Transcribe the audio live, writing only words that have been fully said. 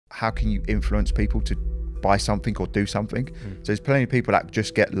how can you influence people to buy something or do something. So there's plenty of people that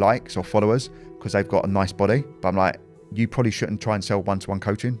just get likes or followers because they've got a nice body, but I'm like, you probably shouldn't try and sell one-to-one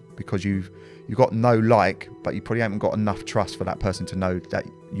coaching because you've got no like, but you probably haven't got enough trust for that person to know that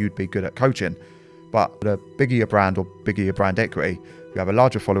you'd be good at coaching. But the bigger your brand or bigger your brand equity, you have a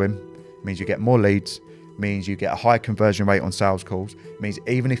larger following, means you get more leads, means you get a high conversion rate on sales calls, means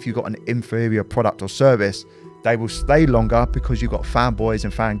even if you've got an inferior product or service, they will stay longer because you've got fanboys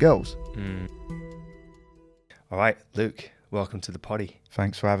and fangirls. All right, Luke, welcome to the poddy.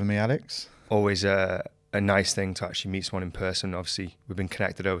 Thanks for having me, Alex. Always a nice thing to actually meet someone in person. Obviously, we've been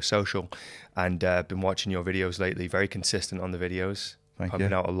connected over social and been watching your videos lately. Very consistent on the videos.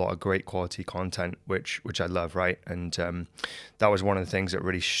 Pumping out a lot of great quality content, which I love, right? And that was one of the things that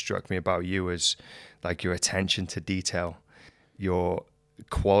really struck me about you, is like your attention to detail, your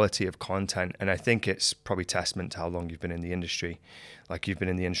quality of content. And I think it's probably testament to how long you've been in the industry. Like, you've been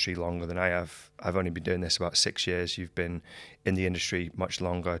in the industry longer than I have. I've only been doing this about 6 years. You've been in the industry much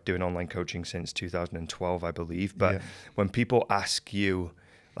longer, doing online coaching since 2012, I believe. But when people ask you,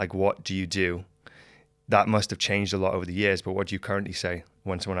 like, what do you do? That must have changed a lot over the years, but what do you currently say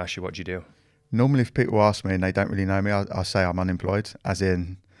when someone asks you what do you do? Normally, if people ask me and they don't really know me, I say I'm unemployed, as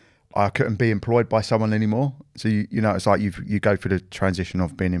in I couldn't be employed by someone anymore. So, you know, it's like you go through the transition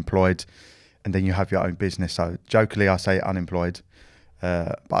of being employed and then you have your own business. So jokingly, I say unemployed.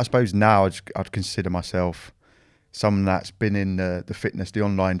 But I suppose now I'd consider myself someone that's been in the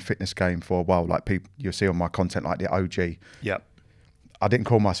online fitness game for a while. Like, people you'll see on my content, like the OG. Yeah. I didn't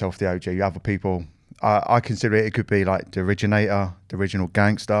call myself the OG. Other people, I consider it could be like the originator, the original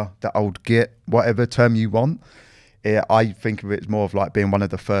gangster, the old git, whatever term you want. I think of it as more of like being one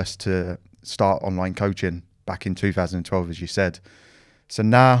of the first to start online coaching back in 2012, as you said. So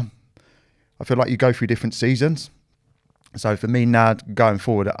now I feel like you go through different seasons. So for me now, going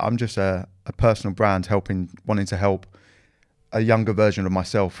forward, I'm just a personal brand wanting to help a younger version of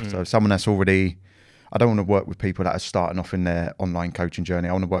myself. So someone that's already, I don't want to work with people that are starting off in their online coaching journey.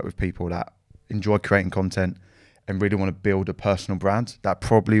 I want to work with people that enjoy creating content and really want to build a personal brand that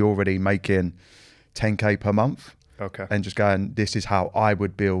probably already making 10K per month. Okay. And just going, this is how I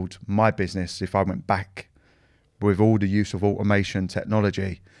would build my business if I went back with all the use of automation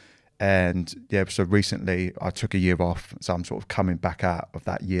technology. And yeah, so recently I took a year off. So I'm sort of coming back out of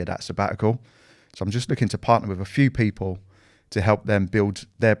that sabbatical. So I'm just looking to partner with a few people to help them build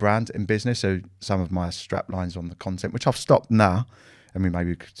their brand and business. So some of my strap lines on the content, which I've stopped now, and we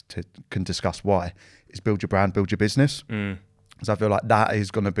maybe can discuss why, is build your brand, build your business. So I feel like that is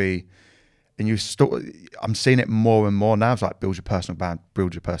going to be, and I'm seeing it more and more now. It's like, build your personal brand,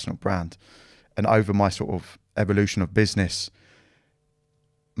 build your personal brand. And over my sort of evolution of business,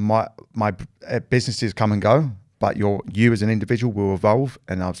 my businesses come and go, but you as an individual will evolve.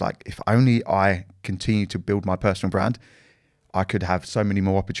 And I was like, if only I continue to build my personal brand, I could have so many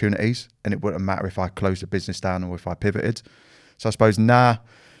more opportunities, and it wouldn't matter if I closed the business down or if I pivoted. So I suppose now,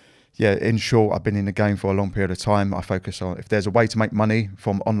 yeah, in short, I've been in the game for a long period of time. I focus on, if there's a way to make money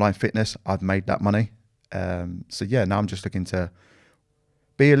from online fitness, I've made that money. So yeah, now I'm just looking to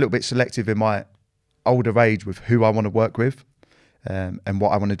be a little bit selective in my older age with who I want to work with, and what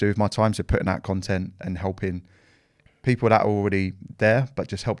I want to do with my time. So putting out content and helping people that are already there, but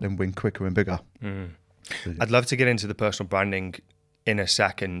just help them win quicker and bigger. So, I'd love to get into the personal branding in a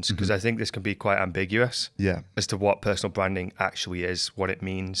second, because I think this can be quite ambiguous as to what personal branding actually is, what it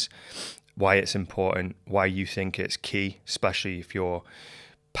means, why it's important, why you think it's key, especially if you're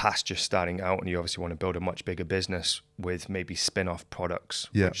past just starting out and you obviously want to build a much bigger business with maybe spin-off products,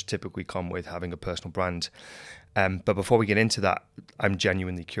 which typically come with having a personal brand. But before we get into that, I'm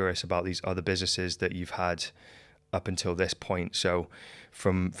genuinely curious about these other businesses that you've had up until this point. So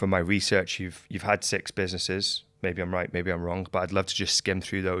from my research, you've had 6 businesses. Maybe I'm right, maybe I'm wrong, but I'd love to just skim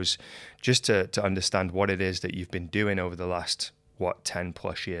through those just to understand what it is that you've been doing over the last, 10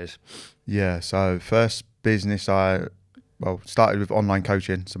 plus years. Yeah, so first business started with online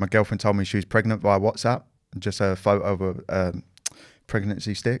coaching. So my girlfriend told me she was pregnant via WhatsApp, just a photo of a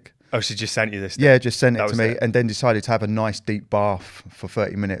pregnancy stick. Oh, she just sent you this thing? Yeah, just sent it to me, and then decided to have a nice deep bath for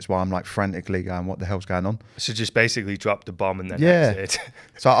 30 minutes while I'm like frantically going, what the hell's going on? So just basically dropped the bomb and then that's it.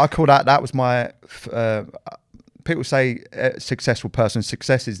 So I call that was my... people say a successful person,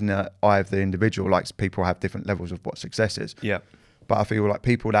 success is in the eye of the individual. Like, people have different levels of what success is. Yeah. But I feel like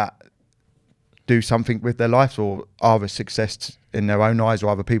people that do something with their lives or are a success in their own eyes or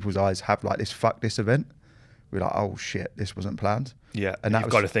other people's eyes have like this fuck this event. We're like, oh shit, this wasn't planned. Yeah, and you've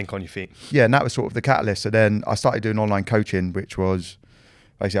got to think on your feet. Yeah, and that was sort of the catalyst. So then I started doing online coaching, which was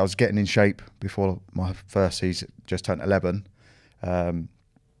basically I was getting in shape before my first season, just turned 11.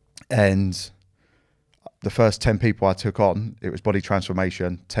 And the first 10 people I took on, it was body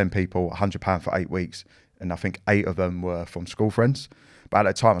transformation, 10 people, £100 for 8 weeks. And I think 8 of them were from school friends. But at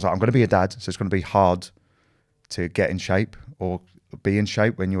that time, I was like, I'm going to be a dad, so it's going to be hard to get in shape or be in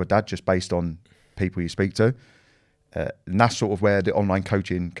shape when you're a dad, just based on people you speak to. And that's sort of where the online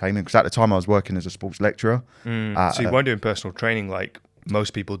coaching came in, because at the time I was working as a sports lecturer. So you weren't doing personal training like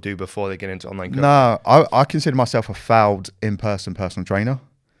most people do before they get into online coaching? No, I consider myself a failed in-person personal trainer.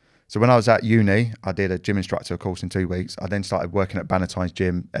 So when I was at uni, I did a gym instructor course in 2 weeks. I then started working at Bannatyne's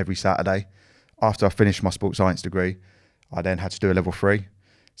gym every Saturday. After I finished my sports science degree, I then had to do a level 3.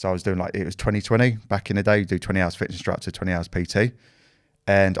 So I was doing it was 2020 back in the day, you do 20 hours fitness instructor, 20 hours PT.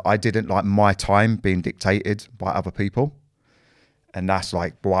 And I didn't like my time being dictated by other people. And that's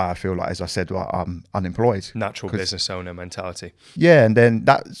like why I feel like, as I said, I'm unemployed. Natural business owner mentality. Yeah. And then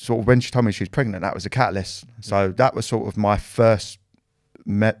that sort of, when she told me she was pregnant, that was a catalyst. So that was sort of my first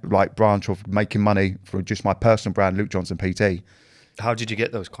branch of making money for just my personal brand, Luke Johnson PT. How did you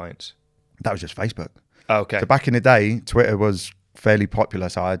get those clients? That was just Facebook. Oh, okay. So back in the day, Twitter was fairly popular.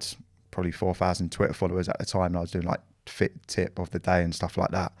 So I had probably 4,000 Twitter followers at the time. And I was doing like fit tip of the day and stuff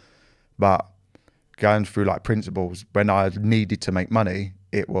like that. But going through like principles, when I needed to make money,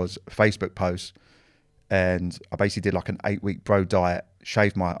 it was Facebook posts. And I basically did like an 8-week bro diet,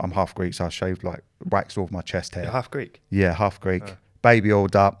 I'm half Greek, so I shaved like, waxed off my chest hair. You're half Greek? Yeah, half Greek. Oh. Baby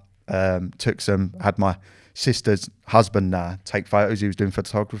oiled up, had my sister's husband take photos. He was doing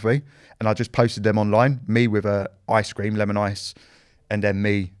photography, and I just posted them online, me with a ice cream, lemon ice, and then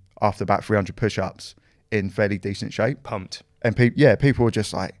me after about 300 push-ups in fairly decent shape. Pumped. And people were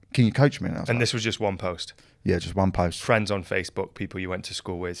just like, can you coach me? And this was just one post? Yeah, just one post. Friends on Facebook, people you went to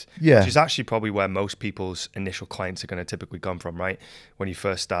school with. Yeah. Which is actually probably where most people's initial clients are going to typically come from, right? When you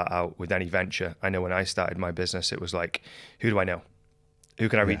first start out with any venture. I know when I started my business, it was like, who do I know? Who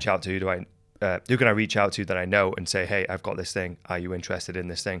can I reach out to? Who can I reach out to that I know and say, hey, I've got this thing. Are you interested in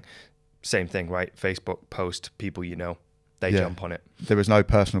this thing? Same thing, right? Facebook post, people you know, they jump on it. There was no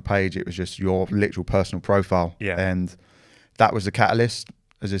personal page. It was just your literal personal profile. Yeah. And that was the catalyst.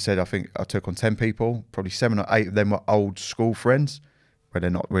 As I said, I think I took on 10 people. Probably 7 or 8 of them were old school friends. Well, they're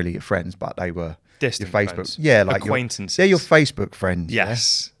not really your friends, but they were distant your Facebook friends. Yeah, like acquaintances. They're your Facebook friends.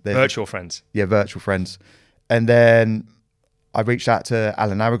 Yes. Yeah? Virtual friends. Yeah, virtual friends. And then I reached out to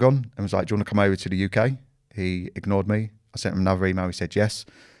Alan Aragon and was like, do you want to come over to the UK? He ignored me. I sent him another email. He said yes.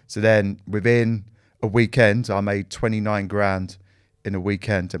 So then within a weekend, I made 29 grand in a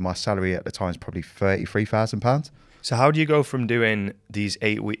weekend, and my salary at the time is probably £33,000. So how do you go from doing these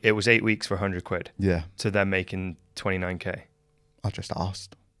 8 weeks, it was 8 weeks for 100 quid, to then making 29K? I just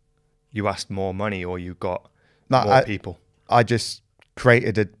asked. You asked more money, or you got more people? I just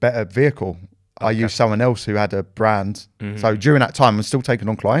created a better vehicle. Okay. I used someone else who had a brand. Mm-hmm. So during that time, I'm still taking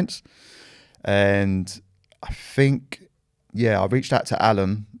on clients. And I think, I reached out to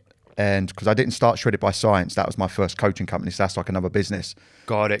Alan, and because I didn't start Shredded by Science, that was my first coaching company. So that's like another business.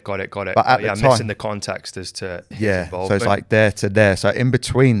 Got it. But I'm missing the context as to his involvement. So it's like there to there. So in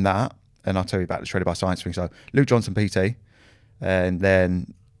between that, and I'll tell you about the Shredded by Science thing. So Luke Johnson PT, and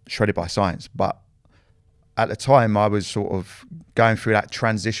then Shredded by Science. But at the time, I was sort of going through that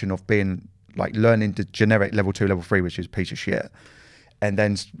transition of being like learning the generic level 2, level 3, which is a piece of shit. And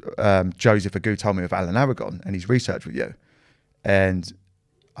then Joseph Agu told me of Alan Aragon and his research review. And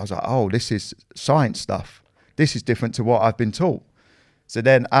I was like, oh, this is science stuff. This is different to what I've been taught. So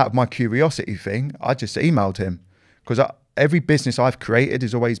then out of my curiosity thing, I just emailed him, because every business I've created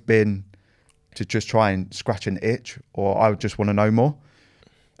has always been to just try and scratch an itch, or I just want to know more.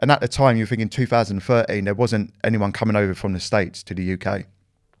 And at the time, you're thinking 2013, there wasn't anyone coming over from the States to the UK.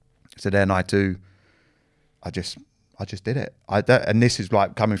 So then I just did it. And this is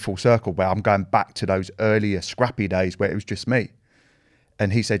like coming full circle, where I'm going back to those earlier scrappy days where it was just me.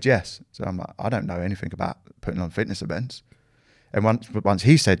 And he said yes. So I'm like, I don't know anything about putting on fitness events. And once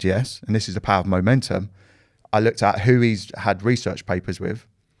he said yes, and this is the power of momentum, I looked at who he's had research papers with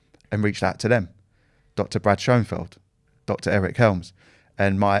and reached out to them. Dr. Brad Schoenfeld, Dr. Eric Helms.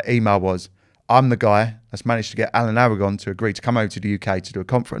 And my email was, I'm the guy that's managed to get Alan Aragon to agree to come over to the UK to do a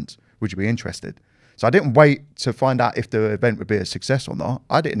conference. Would you be interested? So I didn't wait to find out if the event would be a success or not.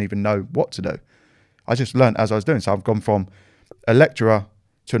 I didn't even know what to do. I just learned as I was doing. So I've gone from a lecturer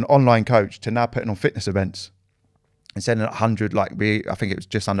to an online coach to now putting on fitness events. And sending 100, I think it was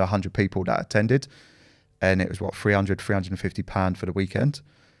just under 100 people that attended. And it was £350 for the weekend.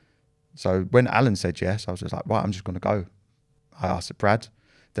 So when Alan said yes, I was just like, right, I'm just going to go. I asked Brad,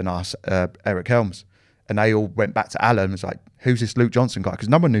 then I asked Eric Helms. And they all went back to Alan and was like, who's this Luke Johnson guy? Because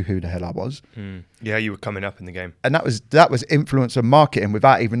no one knew who the hell I was. Yeah, you were coming up in the game. And that was influencer marketing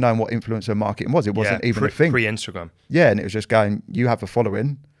without even knowing what influencer marketing was. It wasn't even a thing. Pre-Instagram. Yeah, and it was just going, you have a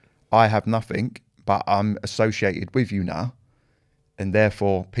following, I have nothing, but I'm associated with you now. And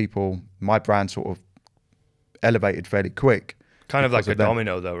therefore, my brand sort of elevated fairly quick. Kind of like a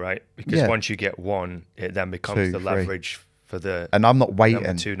domino though, right? Because once you get one, it then becomes the leverage for the and I'm not waiting.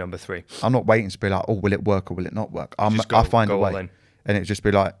 Number 2, number 3. I'm not waiting to be like, oh, will it work or will it not work? I find a way. And it just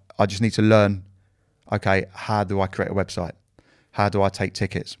be like, I just need to learn, okay, how do I create a website? How do I take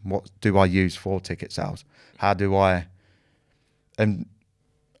tickets? What do I use for ticket sales? And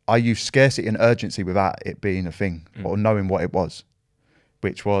I use scarcity and urgency without it being a thing or knowing what it was,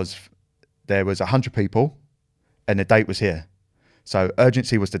 which was, there was 100 people and the date was here. So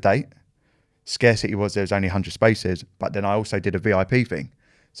urgency was the date. Scarcity was there was only 100 spaces, but then I also did a VIP thing.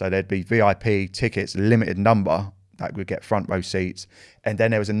 So there'd be VIP tickets, limited number that would get front row seats. And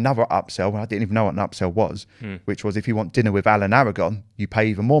then there was another upsell, I didn't even know what an upsell was, which was if you want dinner with Alan Aragon, you pay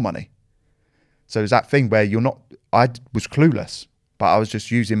even more money. So there's that thing where I was clueless, but I was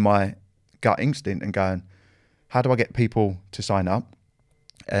just using my gut instinct and going, how do I get people to sign up?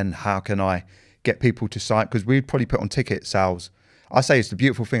 And how can I get people to sign? Because we'd probably put on ticket sales. I say it's the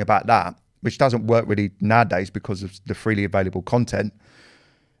beautiful thing about that, which doesn't work really nowadays because of the freely available content.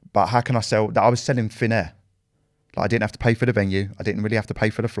 But how can I sell that? I was selling thin air. Like I didn't have to pay for the venue. I didn't really have to pay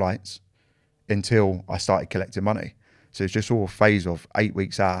for the flights until I started collecting money. So it's just all a phase of 8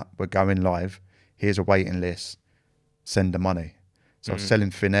 weeks out, we're going live. Here's a waiting list, send the money. So I was selling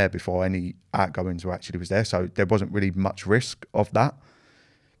thin air before any outgoings were actually was there. So there wasn't really much risk of that.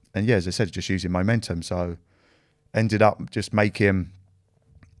 And yeah, as I said, just using momentum. So ended up just making,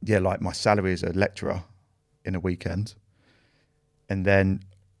 like my salary as a lecturer in a weekend. And then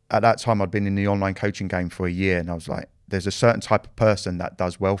at that time, I'd been in the online coaching game for a year. And I was like, there's a certain type of person that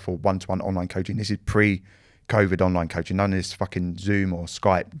does well for one-to-one online coaching. This is pre-COVID online coaching. None of this fucking Zoom or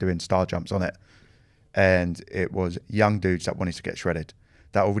Skype doing star jumps on it. And it was young dudes that wanted to get shredded,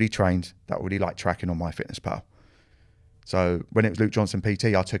 that already trained, that already liked tracking on MyFitnessPal. So when it was Luke Johnson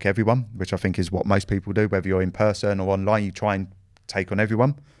PT, I took everyone, which I think is what most people do. Whether you're in person or online, you try and take on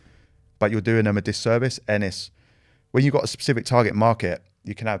everyone, but you're doing them a disservice. And it's when you've got a specific target market,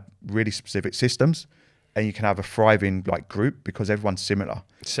 you can have really specific systems and you can have a thriving like group because everyone's similar.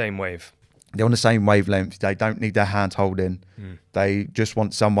 Same wave. They're on the same wavelength. They don't need their hand holding. They just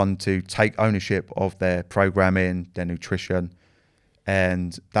want someone to take ownership of their programming, their nutrition.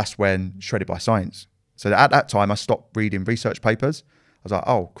 And that's when Shredded by Science. So at that time, I stopped reading research papers. I was like,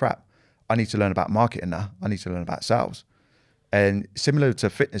 oh, crap. I need to learn about marketing now. I need to learn about sales. And similar to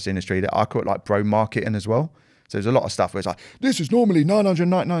fitness industry, that I call it like bro marketing as well. So there's a lot of stuff where it's like, this is normally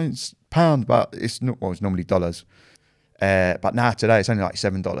 £999, but it's normally dollars. But now today it's only like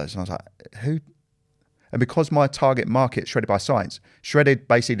 $7. And I was like, who? And because my target market, Shredded by Science, Shredded,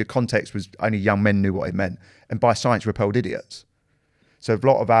 basically the context was only young men knew what it meant. And by science repelled idiots. So a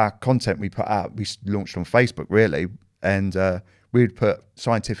lot of our content we put out, we launched on Facebook really. And we'd put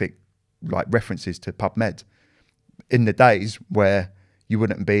scientific like references to PubMed in the days where you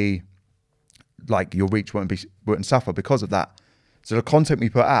wouldn't be, like your reach wouldn't suffer because of that. So the content we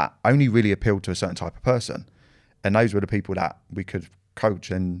put out only really appealed to a certain type of person. And those were the people that we could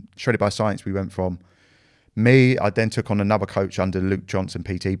coach. And Shredded by Science, we went from me, I then took on another coach under the Luke Johnson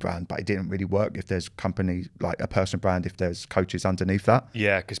PT brand, but it didn't really work if there's company, like a personal brand, if there's coaches underneath that.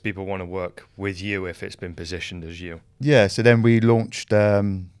 Yeah, because people want to work with you if it's been positioned as you. Yeah, so then we launched,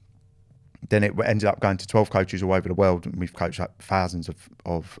 then it ended up going to 12 coaches all over the world, and we've coached like thousands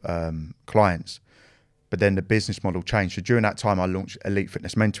of clients. But then the business model changed. So during that time, I launched Elite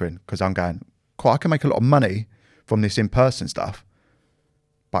Fitness Mentoring because I'm going, I can make a lot of money from this in-person stuff,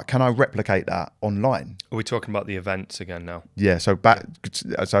 but can I replicate that online? Are we talking about the events again now? Yeah, so it's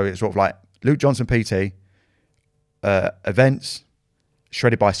sort of like Luke Johnson PT, events,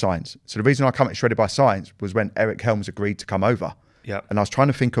 Shredded by Science. So the reason I come at Shredded by Science was when Eric Helms agreed to come over. Yeah. And I was trying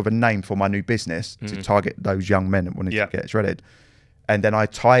to think of a name for my new business to target those young men that wanted to get shredded. And then I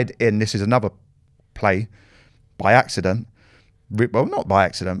tied in, this is another play by accident. Well, not by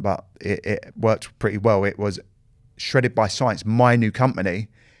accident, but it worked pretty well. It was Shredded by Science, my new company,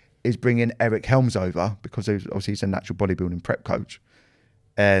 is bringing Eric Helms over because obviously he's a natural bodybuilding prep coach.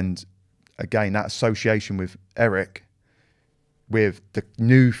 And again, that association with Eric, with the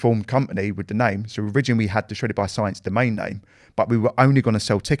new formed company with the name. So originally we had the Shredded by Science domain name, but we were only going to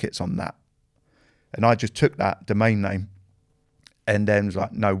sell tickets on that. And I just took that domain name and then was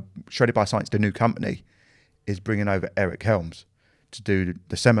like, no, Shredded by Science, the new company, is bringing over Eric Helms to do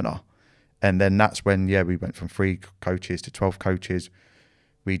the seminar. And then that's when, we went from 3 coaches to 12 coaches.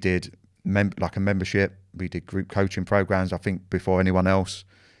 We did like a membership. We did group coaching programs, I think, before anyone else.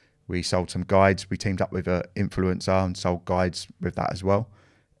 We sold some guides. We teamed up with an influencer and sold guides with that as well.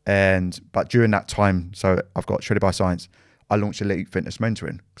 But during that time, so I've got Shredded by Science, I launched Elite Fitness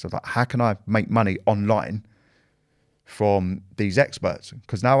Mentoring. Because I was like, how can I make money online from these experts?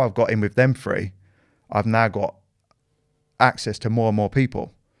 Because now I've got in with them 3, I've now got access to more and more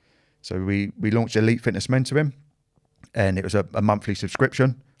people. So we launched Elite Fitness Mentoring, and it was a monthly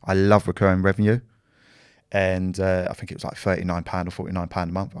subscription. I love recurring revenue. And I think it was like £39 or £49 a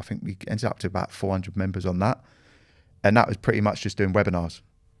month. I think we ended up to about 400 members on that. And that was pretty much just doing webinars.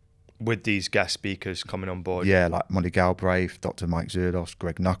 With these guest speakers coming on board? Yeah, like Molly Galbraith, Dr. Mike Zerdos,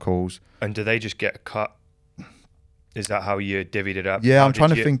 Greg Knuckles. And do they just get a cut? Is that how you divvied it up? Yeah, I'm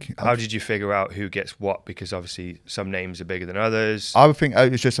trying to think. How did you figure out who gets what? Because obviously some names are bigger than others. I would think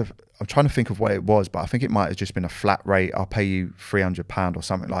it was just, I'm trying to think of what it was, but I think it might have just been a flat rate. I'll pay you £300 or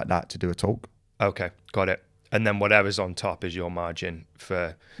something like that to do a talk. Okay, got it. And then whatever's on top is your margin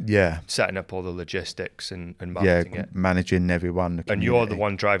for setting up all the logistics and marketing it. Managing everyone. And you're the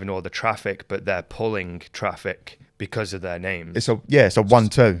one driving all the traffic, but they're pulling traffic because of their names. It's a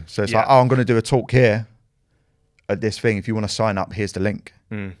 1-2. So it's like, I'm going to do a talk here at this thing. If you want to sign up, here's the link.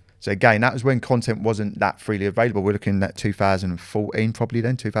 So again, that was when content wasn't that freely available. We're looking at 2014 probably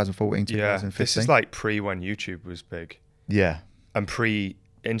then, 2014, 2015. This is like pre when YouTube was big. Yeah. And pre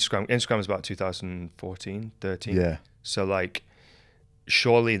Instagram. Instagram was about 2014, 13. Yeah. So like,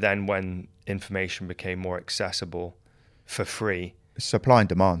 surely then when information became more accessible for free. Supply and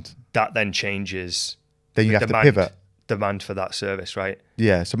demand. That then changes. Then you have to pivot. Demand for that service, right?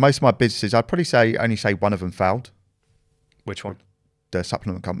 Yeah. So most of my businesses, I'd probably only say one of them failed. Which one? The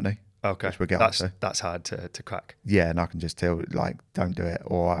supplement company. Okay. Which we'll get onto. That's hard to crack. Yeah, and I can just tell, like, don't do it,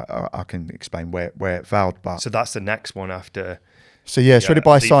 or I can explain where it failed. But so that's the next one after. So Shredded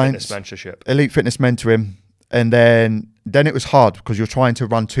by Science, Fitness Mentorship. Elite Fitness Mentoring, and then it was hard because you're trying to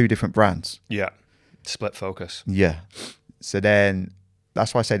run 2 different brands. Yeah, split focus. Yeah. So then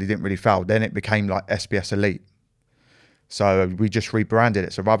that's why I said it didn't really fail. Then it became like SBS Elite. So we just rebranded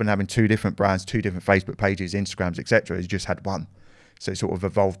it. So rather than having 2 different brands, 2 different Facebook pages, Instagrams, etc., it just had one. So it sort of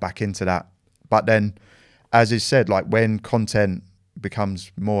evolved back into that. But then, as is said, like when content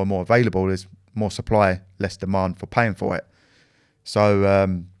becomes more and more available, there's more supply, less demand for paying for it. So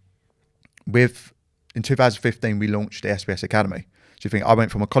in 2015, we launched the SBS Academy. So you think I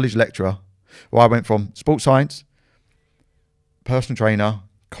went from a college lecturer, I went from sports science, personal trainer,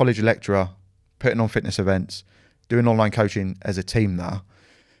 college lecturer, putting on fitness events, doing online coaching as a team now.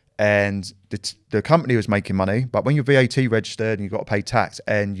 And the company was making money, but when you're VAT registered and you've got to pay tax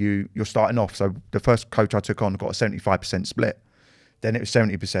and you're starting off, so the first coach I took on got a 75% split. Then it was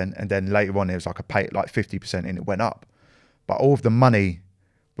 70%, and then later on it was like a pay like 50% and it went up. But all of the money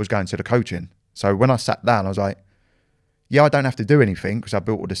was going to the coaching. So when I sat down, I was like, I don't have to do anything because I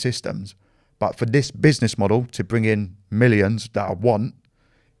built all the systems. But for this business model to bring in millions that I want,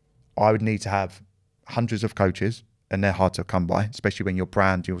 I would need to have hundreds of coaches, and they're hard to come by, especially when you're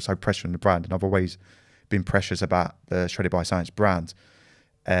so precious on the brand. And I've always been precious about the Shredded by Science brand.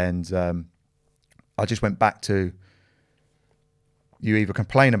 And I just went back to, you either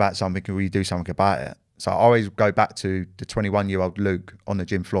complain about something or you do something about it. So I always go back to the 21-year-old Luke on the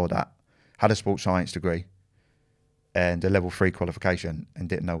gym floor that had a sports science degree and a level 3 qualification and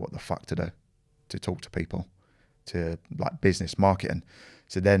didn't know what the fuck to do, to talk to people, to like business marketing.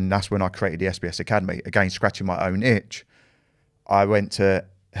 So then that's when I created the SBS Academy. Again, scratching my own itch. I went to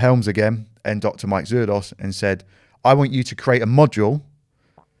Helms again and Dr. Mike Zerdos and said, I want you to create a module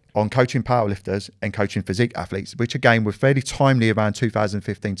on coaching powerlifters and coaching physique athletes, which again were fairly timely around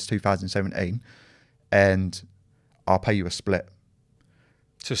 2015 to 2017. And I'll pay you a split.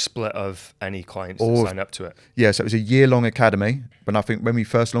 So split of any clients that sign up to it? Yeah, so it was a year-long academy. But I think when we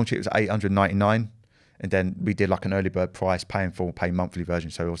first launched it was $899. And then we did like an early bird price, pay in full, pay monthly version.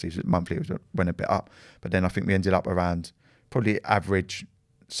 So obviously monthly went a bit up. But then I think we ended up around probably average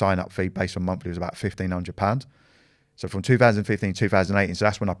sign-up fee based on monthly was about £1,500. So from 2015 to 2018, so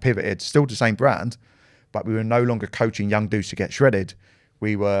that's when I pivoted, still the same brand, but we were no longer coaching young dudes to get shredded.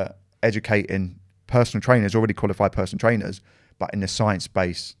 We were educating personal trainers, already qualified personal trainers, but in the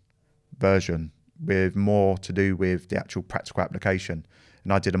science-based version with more to do with the actual practical application.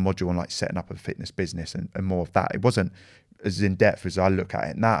 And I did a module on like setting up a fitness business and more of that. It wasn't as in-depth as I look at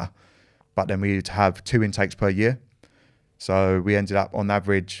it now, but then we had to have 2 intakes per year. So we ended up on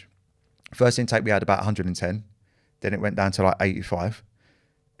average, first intake we had about 110, then it went down to like 85.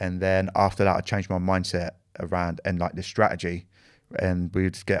 And then after that, I changed my mindset around and like the strategy and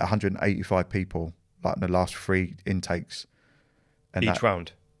we'd get 185 people like in the last 3 intakes. And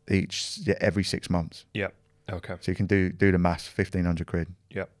round? Every 6 months. Yeah. Okay. So you can do the maths, 1,500 quid.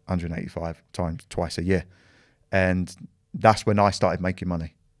 Yeah. 185 times twice a year. And that's when I started making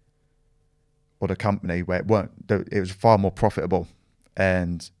money. Or the company where it was far more profitable.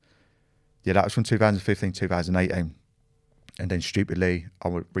 And yeah, that was from 2015, 2018. And then stupidly, I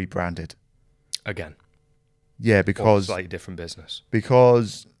was rebranded. Again? Yeah, because... Or slightly different business.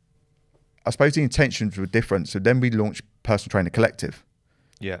 Because I suppose the intentions were different. So then we launched Personal Trainer Collective.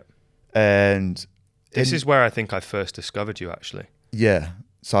 Yeah. And... This is where I think I first discovered you, actually. Yeah.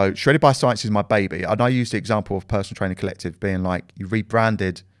 So Shredded by Science is my baby. And I use the example of Personal Trainer Collective being like, you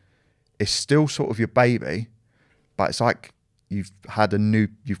rebranded, it's still sort of your baby, but it's like you've got a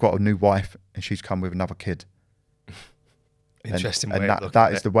new wife and she's come with another kid. Interesting and way of looking that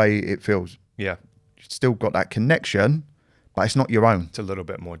at is it. the way it feels. Yeah. You've still got that connection, but it's not your own. It's a little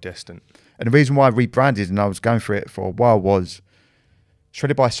bit more distant. And the reason why I rebranded and I was going for it for a while was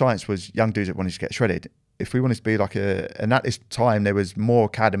Shredded by Science was young dudes that wanted to get shredded. If we wanted to be like and at this time there was more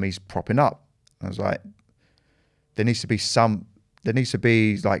academies propping up. I was like, there needs to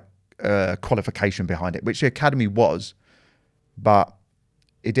be like a qualification behind it, which the academy was, but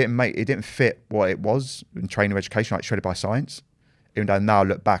it didn't fit what it was in trainer education, like Shredded by Science. Even though now I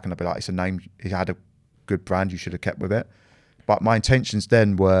look back and I'll be like, it's a name, it had a good brand, you should have kept with it. But my intentions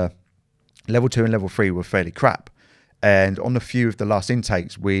then were level 2 and level 3 were fairly crap. And on a few of the last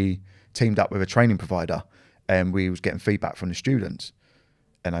intakes, we teamed up with a training provider and we was getting feedback from the students.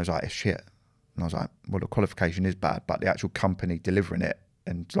 And I was like, shit. And I was like, well, the qualification is bad, but the actual company delivering it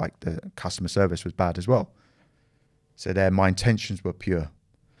and like the customer service was bad as well. So there, my intentions were pure.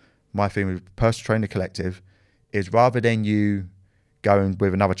 My thing with Personal Trainer Collective is rather than you going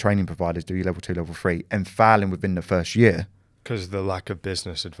with another training provider to do your level 2, level 3 and failing within the first year. Because of the lack of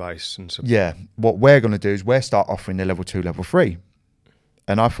business advice and support. Yeah. What we're going to do is we'll start offering the level 2, level 3.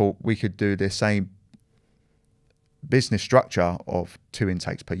 And I thought we could do the same business structure of 2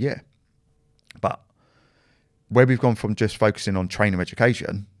 intakes per year. But where we've gone from just focusing on trainer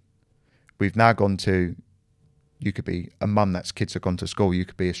education, we've now gone to, you could be a mum that's kids have gone to school. You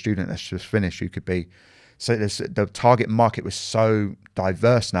could be a student that's just finished. You could be, so the target market was so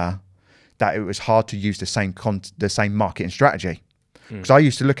diverse now that it was hard to use the same marketing strategy. Because I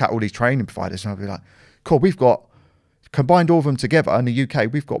used to look at all these training providers and I'd be like, cool, we've got, combined all of them together in the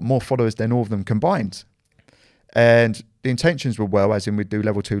UK, we've got more followers than all of them combined. And the intentions were well, as in we'd do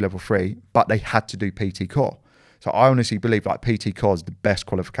level 2, level 3, but they had to do PT Core. So I honestly believe like PT Core is the best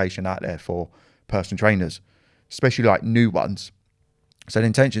qualification out there for personal trainers, especially like new ones. So the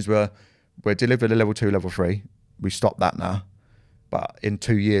intentions were, we're delivered a level 2, level 3. We stopped that now. But in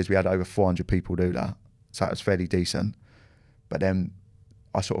 2 years, we had over 400 people do that. So that was fairly decent. But then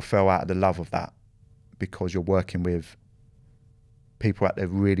I sort of fell out of the love of that because you're working with people at the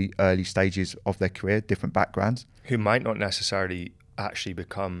really early stages of their career, different backgrounds. Who might not necessarily actually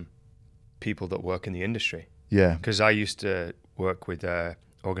become people that work in the industry. Yeah. Because I used to work with an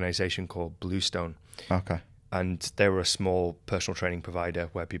organization called Bluestone. Okay. And they were a small personal training provider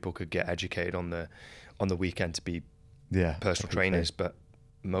where people could get educated on the weekend to be personal trainers, but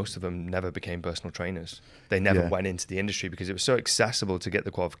most of them never became personal trainers. They never went into the industry because it was so accessible to get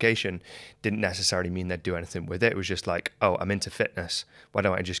the qualification. Didn't necessarily mean they'd do anything with it. It was just like, oh, I'm into fitness. Why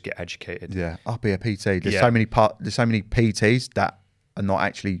don't I just get educated? Yeah, I'll be a PT. There's so many PTs that are not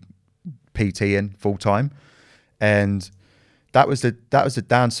actually PTing full time, and that was the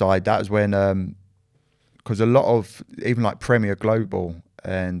downside. That was when because a lot of even like Premier Global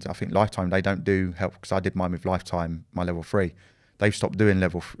and I think Lifetime, they don't do help, because I did mine with Lifetime, my level 3. They've stopped doing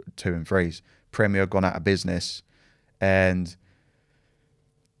level 2 and 3s. Premier gone out of business, and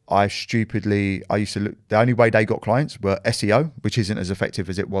I used to look, the only way they got clients were SEO, which isn't as effective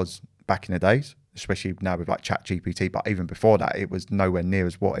as it was back in the days, especially now with like ChatGPT. But even before that, it was nowhere near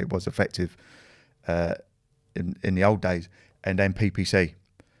as what it was effective in the old days. And then PPC.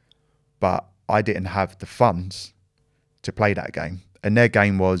 But I didn't have the funds to play that game. And their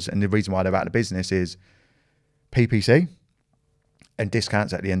game was, and the reason why they're out of business is PPC and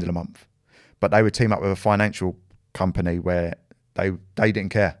discounts at the end of the month. But they would team up with a financial company where they didn't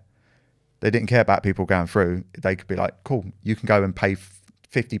care. They didn't care about people going through. They could be like, cool, you can go and pay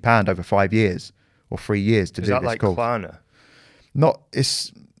 £50 over 5 years or 3 years to do this course. Is that like Klarna?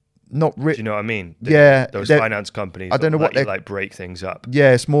 It's not really. Do you know what I mean? Those finance companies. I don't know what they like break things up.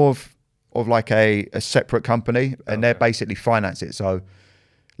 Yeah, it's more of like a separate company, and they basically finance it. So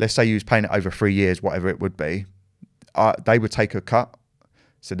let's say you was paying it over 3 years, whatever it would be. They would take a cut.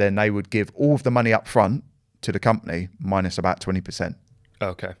 So then they would give all of the money up front to the company minus about 20%.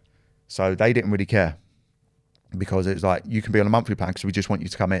 Okay. So they didn't really care, because it's like, you can be on a monthly plan because we just want you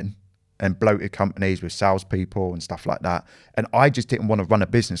to come in, and bloated companies with salespeople and stuff like that. And I just didn't want to run a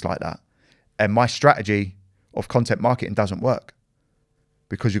business like that. And my strategy of content marketing doesn't work,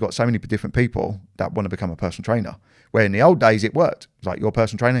 because you've got so many different people that want to become a personal trainer. Where in the old days it worked. It's like, you're a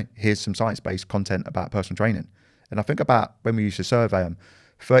personal trainer, here's some science-based content about personal training. And I think about when we used to survey them,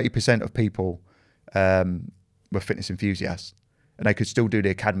 30% of people were fitness enthusiasts, and they could still do the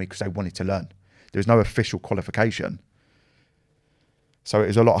academy because they wanted to learn. There was no official qualification. So it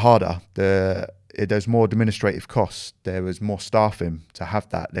was a lot harder. There's more administrative costs. There was more staffing to have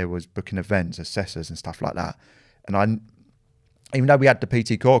that. There was booking events, assessors and stuff like that. And even though we had the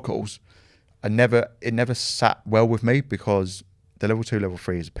PT core calls, it never sat well with me, because the level 2, level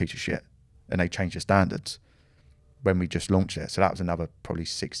 3 is a piece of shit, and they changed the standards when we just launched it. So that was another probably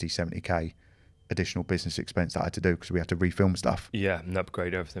 60, 70K additional business expense that I had to do, because we had to refilm stuff. Yeah, and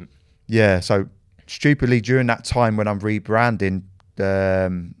upgrade everything. Yeah, so stupidly, during that time when I'm rebranding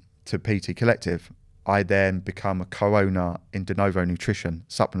to PT Collective, I then become a co-owner in De Novo Nutrition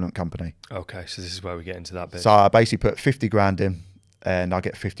supplement company. Okay, so this is where we get into that bit. So I basically put 50 grand in, and I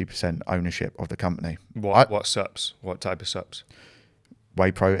get 50% ownership of the company. What subs? What type of subs?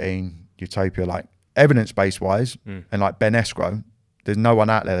 Whey protein, Utopia, like evidence-based wise, and like Ben Escrow, there's no one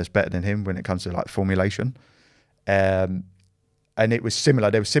out there that's better than him when it comes to like formulation. And it was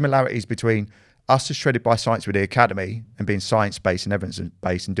similar. There were similarities between us as Shredded by Science with the academy and being science-based and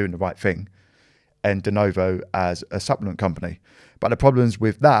evidence-based and doing the right thing, and De Novo as a supplement company. But the problems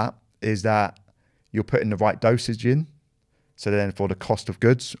with that is that you're putting the right dosage in. So then for the cost of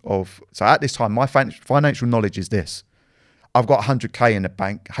goods so at this time, my financial knowledge is this: I've got 100K in the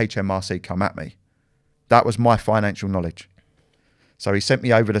bank, HMRC come at me. That was my financial knowledge. So he sent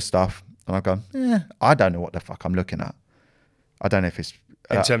me over the stuff, and I've gone, I don't know what the fuck I'm looking at. I don't know if it's...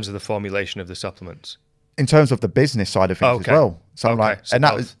 in terms of the formulation of the supplements? In terms of the business side of things as well. So I'm like, so and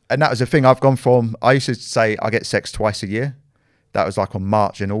that was the thing. I've gone from, I used to say I get sex twice a year. That was like on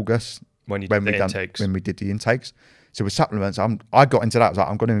March and August. When we did the intakes. So with supplements, I got into that. I was like,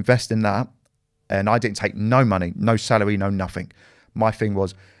 I'm going to invest in that. And I didn't take no money, no salary, no nothing. My thing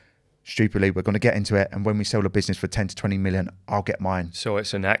was, stupidly, we're going to get into it. And when we sell the business for 10 to 20 million, I'll get mine. So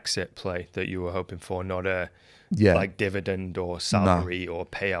it's an exit play that you were hoping for, not a like dividend or salary or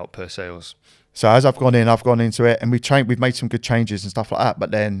payout per sales. So as I've gone into it, and we've made some good changes and stuff like that.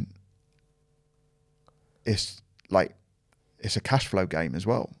 But then it's like, it's a cash flow game as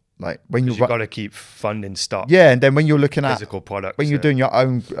well. Like when you've got to keep funding stock. Yeah, and then when you're looking at physical products, when you're doing your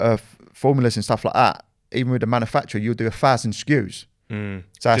own formulas and stuff like that, even with the manufacturer, you'll do 1,000 SKUs.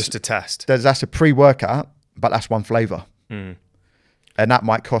 So just to test. That's a pre-workout, but that's one flavor, and that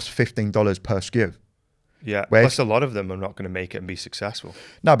might cost $15 per SKU. Yeah, plus a lot of them are not going to make it and be successful.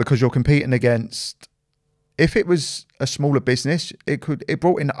 No, because you're competing against. If it was a smaller business, it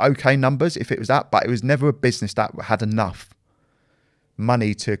brought in okay numbers if it was that, but it was never a business that had enough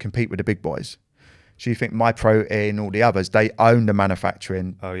money to compete with the big boys. So you think MyProtein, all the others, they own the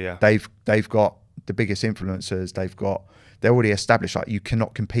manufacturing. Oh yeah. They've got the biggest influencers. They're already established. Like you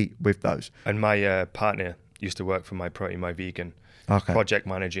cannot compete with those. And my partner used to work for MyProtein, My Vegan. Okay. Project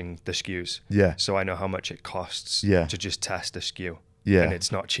managing the SKUs. Yeah. So I know how much it costs to just test a SKU. Yeah. And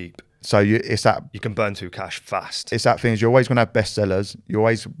it's not cheap. So it's that you can burn through cash fast. It's that thing is you're always going to have bestsellers.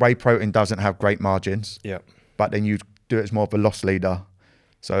 Whey protein doesn't have great margins. Yeah. But then you do it as more of a loss leader.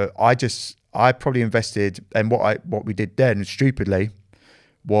 So I probably invested, and what we did then stupidly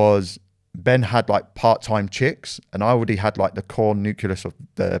was Ben had like part-time chicks, and I already had like the core nucleus of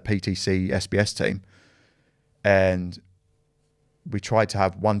the PTC SBS team, and we tried to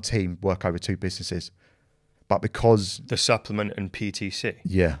have one team work over two businesses, but because the supplement and PTC.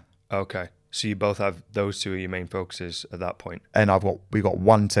 Yeah. Okay. So you both have those two are your main focuses at that point. And we got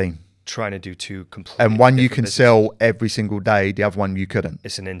one team trying to do two completely and one you can sell every single day, the other one you couldn't.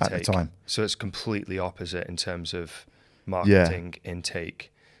 It's an intake at the time. So it's completely opposite in terms of marketing,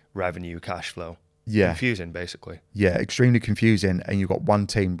 intake, revenue, cash flow. Yeah. Confusing, basically. Yeah, extremely confusing. And you've got one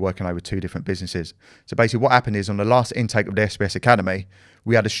team working over two different businesses. So basically what happened is on the last intake of the SBS Academy,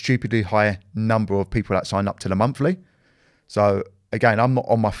 we had a stupidly high number of people that signed up to the monthly. So again, I'm not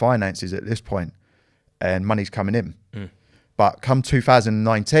on my finances at this point and money's coming in. But come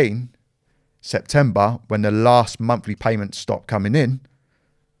 2019, September, when the last monthly payments stopped coming in,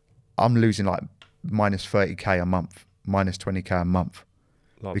 I'm losing like minus 30K a month, minus 20K a month.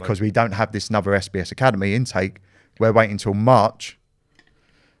 Because we don't have this another SBS Academy intake. We're waiting until March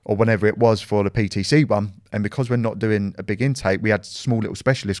or whenever it was for the PTC one. And because we're not doing a big intake, we had small little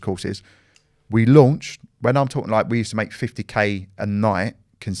specialist courses. We launched, when I'm talking like we used to make 50K a night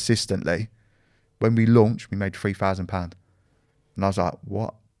consistently. When we launched, we made £3,000. And I was like,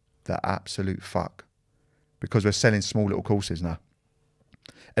 what the absolute fuck? Because we're selling small little courses now.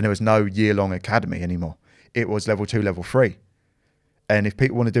 And there was no year-long academy anymore. It was level 2, level 3. And if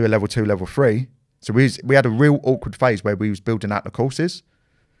people want to do a level 2, level 3, so we had a real awkward phase where we was building out the courses.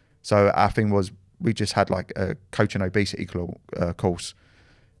 So our thing was, we just had like a coaching obesity course.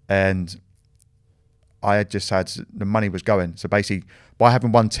 And I had just had, the money was going. So basically, by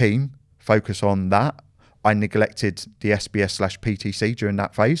having one team focus on that, I neglected the SBS/PTC during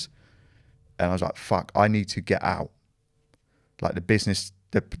that phase. And I was like, fuck, I need to get out. Like the business,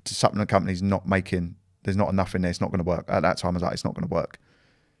 the supplement company's not making, there's not enough in there, it's not going to work. At that time, I was like, it's not going to work.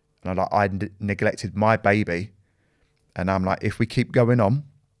 And I neglected my baby. And I'm like, if we keep going on.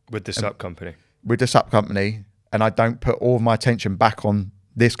 With the sub company. With the sub company, and I don't put all of my attention back on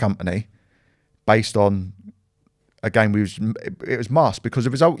this company based on, again, it was masked, because the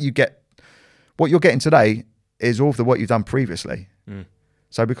result you get, what you're getting today is all of the work you've done previously.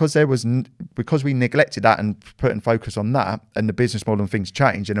 So because we neglected that and put in focus on that, and the business model and things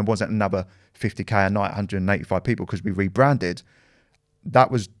changed, and it wasn't another 50K a night, 185 people, because we rebranded,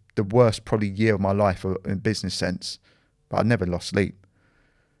 that was the worst probably year of my life in business sense. But I never lost sleep,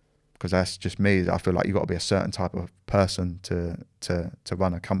 because that's just me. I feel like you've got to be a certain type of person to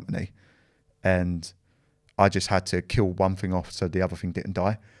run a company. And I just had to kill one thing off so the other thing didn't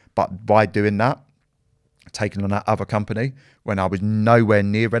die. But by doing that, taking on that other company when I was nowhere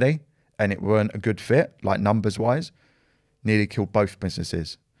near ready and it weren't a good fit, like numbers wise, nearly killed both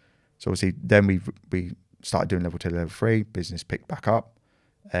businesses. So obviously then we started doing level 2, level 3, business picked back up.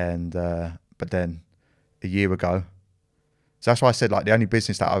 And, but then a year ago, so that's why I said like the only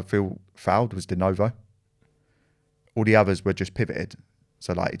business that I feel failed was De Novo. All the others were just pivoted.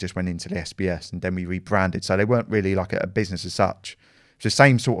 So like it just went into the SBS and then we rebranded. So they weren't really like a business as such. It's the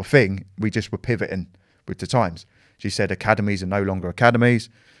same sort of thing. We just were pivoting with the times. She said academies are no longer academies.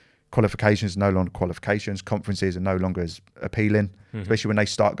 Qualifications are no longer qualifications. Conferences are no longer as appealing, especially when they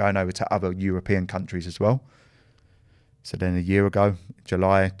start going over to other European countries as well. So then a year ago,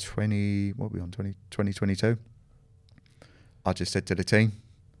 July 2022, I just said to the team,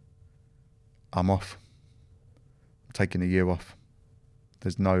 I'm off. I'm taking a year off.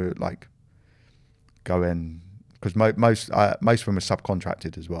 There's no like going, because most of them are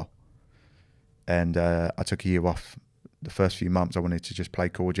subcontracted as well. And I took a year off. The first few months I wanted to just play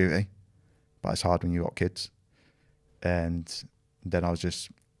Call of Duty, but it's hard when you got kids. And then I was just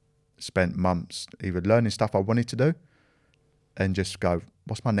spent months either learning stuff I wanted to do and just go,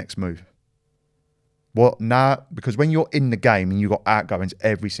 what's my next move? What now? Because when you're in the game and you got outgoings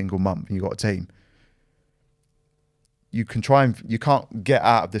every single month and you got a team, you can try and you can't get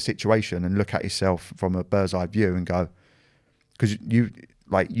out of the situation and look at yourself from a bird's eye view and go, because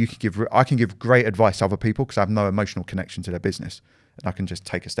I can give great advice to other people because I have no emotional connection to their business, and I can just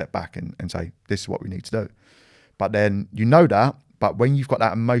take a step back and say, this is what we need to do. But then you know that, but when you've got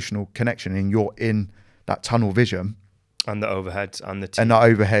that emotional connection and you're in that tunnel vision and the overheads and the team. And the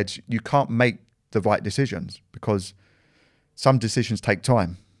overheads, you can't make the right decisions because some decisions take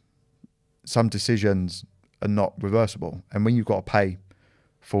time. Some decisions are not reversible. And when you've got to pay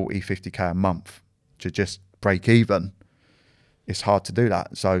 40, 50K a month to just break even, it's hard to do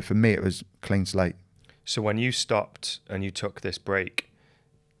that. So for me, it was clean slate. So when you stopped and you took this break,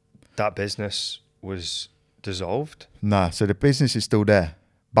 that business was dissolved? No, so the business is still there,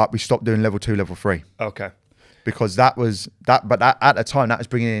 but we stopped doing level 2, level 3. Okay. Because that was that, but that, at the time that was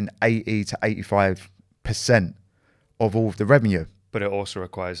bringing in 80 to 85% of all of the revenue. But it also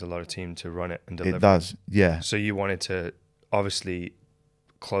requires a lot of team to run it and deliver. It does, yeah. So you wanted to obviously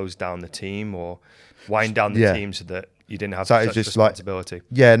close down the team or wind down the team so that you didn't have such responsibility. Like,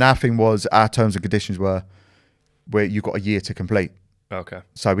 yeah, and our thing was our terms and conditions were where you got a year to complete. Okay.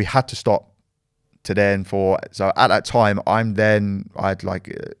 So we had to stop to then so at that time I had like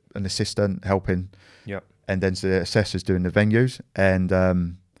an assistant helping. Yeah. And then the assessors doing the venues. And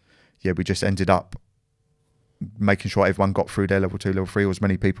we just ended up making sure everyone got through their level 2, level 3, or as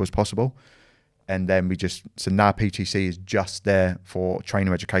many people as possible. And then so now PTC is just there for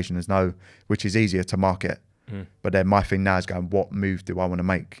trainer education. Which is easier to market. But then my thing now is going, what move do I want to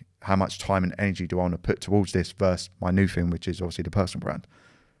make? How much time and energy do I want to put towards this versus my new thing, which is obviously the personal brand.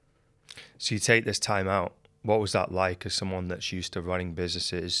 So you take this time out. What was that like as someone that's used to running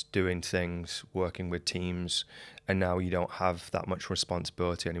businesses, doing things, working with teams, and now you don't have that much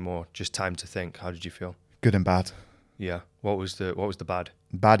responsibility anymore? Just time to think. How did you feel? Good and bad. Yeah. What was the bad?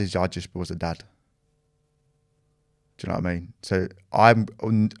 Bad is I just was a dad. Do you know what I mean? So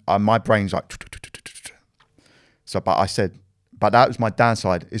my brain's like, so, but I said, but that was my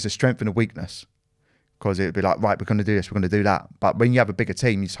downside, is a strength and a weakness. Because it'd be like, right, we're going to do this, we're going to do that. But when you have a bigger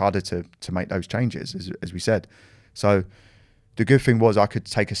team, it's harder to make those changes, as we said. So the good thing was I could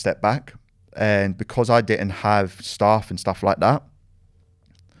take a step back. And because I didn't have staff and stuff like that,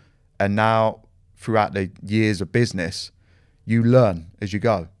 and now throughout the years of business, you learn as you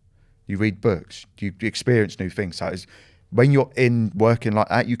go. You read books, you experience new things. So when you're in working like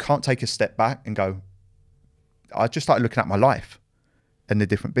that, you can't take a step back and go, I just started looking at my life and the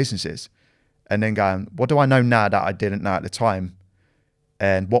different businesses. And then going, what do I know now that I didn't know at the time?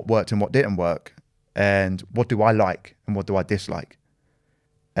 And what worked and what didn't work? And what do I like and what do I dislike?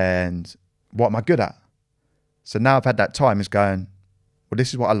 And what am I good at? So now I've had that time is going, well, this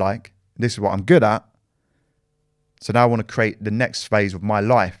is what I like. This is what I'm good at. So now I want to create the next phase of my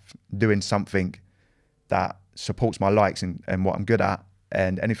life doing something that supports my likes and what I'm good at.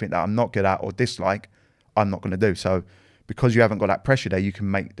 And anything that I'm not good at or dislike, I'm not going to do. So because you haven't got that pressure there, you can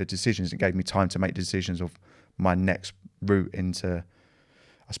make the decisions. It gave me time to make the decisions of my next route into,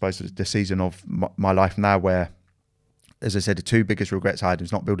 I suppose, the season of my life now where, as I said, the two biggest regrets I had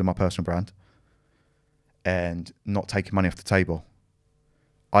was not building my personal brand and not taking money off the table.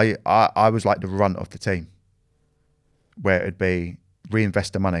 I was like the runt of the team, where it'd be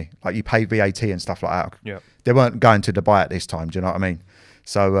reinvest the money. Like you pay VAT and stuff like that. Yeah. They weren't going to Dubai at this time. Do you know what I mean?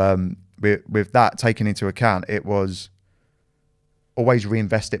 So with that taken into account, it was always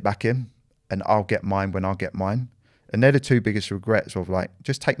reinvest it back in and I'll get mine when I'll get mine. And they're the two biggest regrets of like,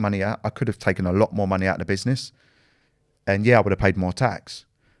 just take money out. I could have taken a lot more money out of the business. And yeah, I would have paid more tax,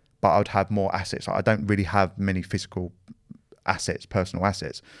 but I would have more assets. I don't really have many physical assets, personal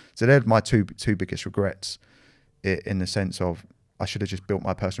assets. So they're my two biggest regrets in the sense of I should have just built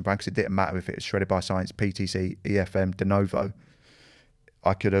my personal brand because it didn't matter if it was Shredded by Science, PTC, EFM, De Novo.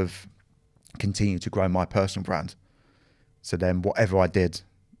 I could have continued to grow my personal brand. So then whatever I did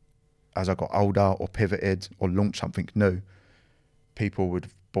as I got older or pivoted or launched something new, people would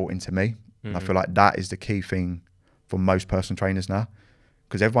have bought into me. Mm-hmm. And I feel like that is the key thing for most personal trainers now,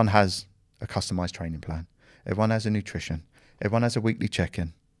 because everyone has a customized training plan. Everyone has a nutrition. Everyone has a weekly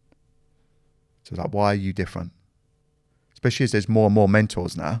check-in. So it's like, why are you different? Especially as there's more and more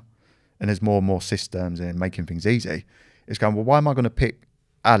mentors now and there's more and more systems and making things easy. It's going, well, why am I going to pick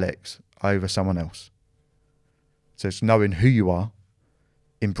Alex over someone else? So it's knowing who you are,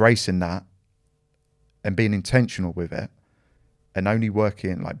 embracing that and being intentional with it and only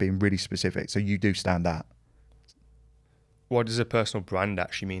working, like being really specific so you do stand out. What does a personal brand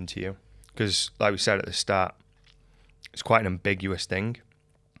actually mean to you? Because like we said at the start, it's quite an ambiguous thing.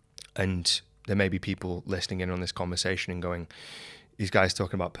 And there may be people listening in on this conversation and going, these guys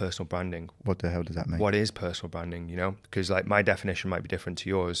talking about personal branding. What the hell does that mean? What is personal branding, you know? Because like my definition might be different to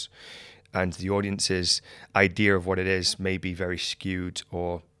yours. And the audience's idea of what it is may be very skewed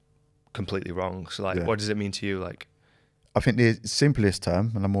or completely wrong. So like, What does it mean to you? Like, I think the simplest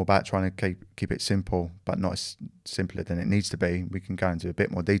term, and I'm all about trying to keep it simple, but not as simpler than it needs to be. We can go into a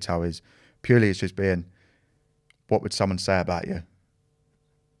bit more detail. Is purely it's just being, what would someone say about you?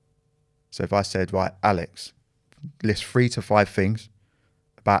 So if I said, right, Alex, list 3 to 5 things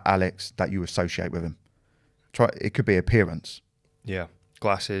about Alex that you associate with him. It could be appearance. Yeah.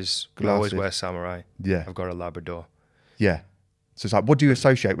 Glasses. I always wear samurai. Yeah. I've got a Labrador. Yeah. So it's like, what do you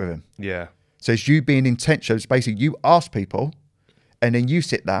associate with him? Yeah. So it's you being intentional. It's basically you ask people and then you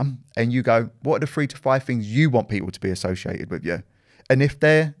sit down and you go, what are the 3 to 5 things you want people to be associated with you? And if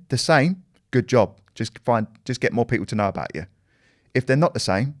they're the same, good job. Just get more people to know about you. If they're not the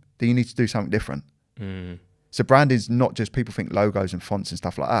same, then you need to do something different. Mm. So branding is not just people think logos and fonts and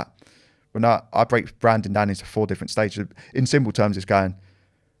stuff like that. When I break branding down into 4 different stages. In simple terms, it's going,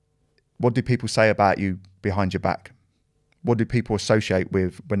 what do people say about you behind your back? What do people associate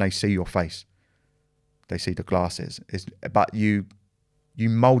with when they see your face? They see the glasses. But you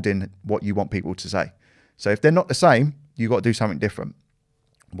molding what you want people to say. So if they're not the same, you got to do something different.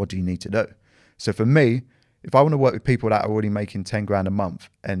 What do you need to do? So for me, if I want to work with people that are already making 10 grand a month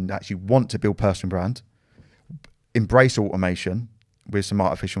and actually want to build personal brand, embrace automation with some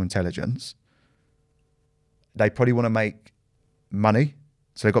artificial intelligence, they probably want to make money.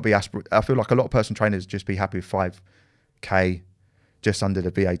 So they've got to be I feel like a lot of personal trainers just be happy with 5K, just under the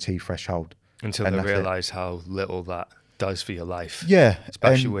VAT threshold. Until they realise how little that does for your life. Yeah.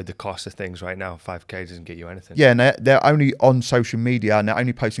 Especially with the cost of things right now. 5K doesn't get you anything. Yeah, and they're only on social media and they're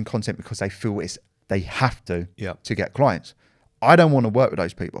only posting content because they feel they have to get clients. I don't want to work with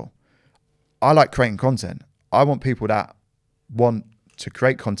those people. I like creating content. I want people that want to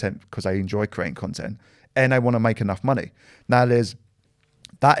create content because they enjoy creating content and they want to make enough money. Now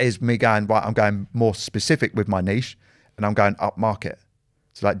that is me going, right, I'm going more specific with my niche and I'm going up market.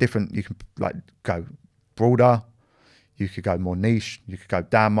 So like different, you can like go broader, you could go more niche, you could go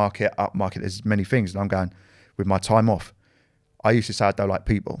down market, up market. There's many things. And I'm going with my time off. I used to say I don't like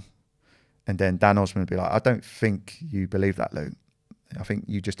people. And then Dan Osman would be like, I don't think you believe that, Luke. I think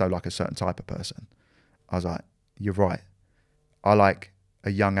you just don't like a certain type of person. I was like, you're right. I like a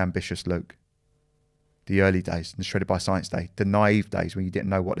young, ambitious Luke. The early days, the Shredded by Science day, the naive days when you didn't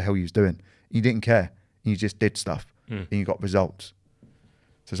know what the hell you was doing. You didn't care. You just did stuff and you got results.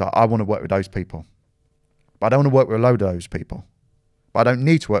 So it's like, I want to work with those people. But I don't want to work with a load of those people. But I don't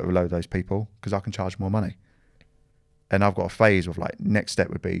need to work with a load of those people because I can charge more money. And I've got a phase of like, next step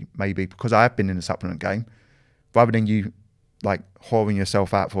would be maybe, because I have been in the supplement game, rather than you like whoring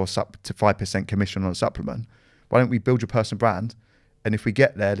yourself out for to 5% commission on a supplement, why don't we build your personal brand? And if we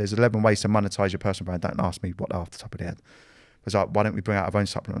get there, there's 11 ways to monetize your personal brand. Don't ask me what off the top of the head. It's like, why don't we bring out our own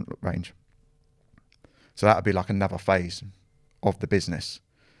supplement range? So that would be like another phase of the business.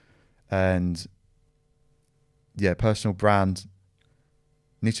 And yeah, personal brand,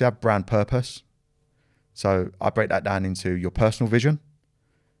 need to have brand purpose. So I break that down into your personal vision,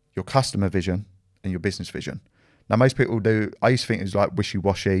 your customer vision, and your business vision. Now, most people do, I used to think it was like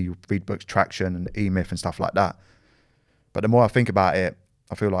wishy-washy, you read books, Traction and E-Myth and stuff like that. But the more I think about it,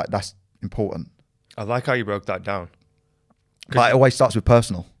 I feel like that's important. I like how you broke that down. But it always starts with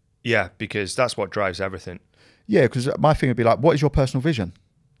personal. Yeah, because that's what drives everything. Yeah, because my thing would be like, what is your personal vision?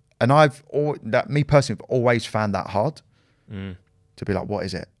 And me personally, have always found that hard to be like, what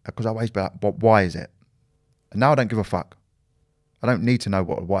is it? Because I always be like, why is it? And now I don't give a fuck. I don't need to know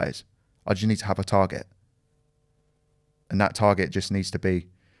what why is. I just need to have a target. And that target just needs to be,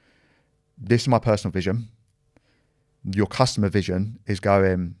 this is my personal vision. Your customer vision is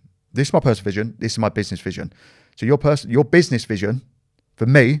going, this is my personal vision, this is my business vision. So your business vision, for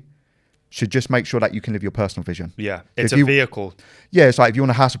me, should just make sure that you can live your personal vision. Yeah, it's a vehicle. Yeah, it's like if you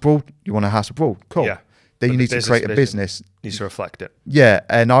want a house abroad, you want a house abroad. Cool. Yeah. Then you need to create a business. Needs to reflect it. Yeah,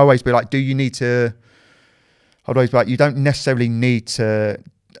 and I always be like, I'd always be like, you don't necessarily need to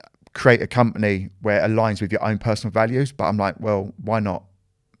create a company where it aligns with your own personal values. But I'm like, well, why not?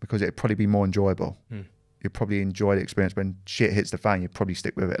 Because it'd probably be more enjoyable. You'd probably enjoy the experience. When shit hits the fan, you'd probably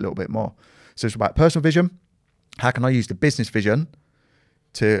stick with it a little bit more. So it's about personal vision. How can I use the business vision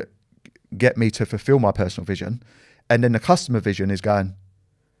to get me to fulfill my personal vision? And then the customer vision is going,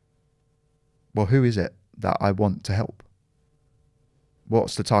 well, who is it that I want to help?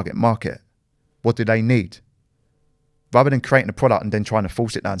 What's the target market? What do they need? Rather than creating a product and then trying to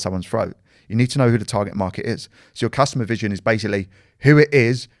force it down someone's throat, you need to know who the target market is. So your customer vision is basically who it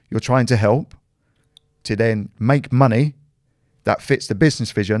is you're trying to help to then make money that fits the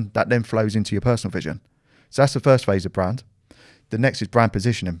business vision that then flows into your personal vision. So that's the first phase of brand. The next is brand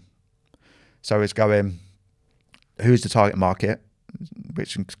positioning. So it's going, who's the target market,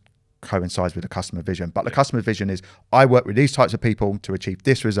 which coincides with the customer vision. But the customer vision is, I work with these types of people to achieve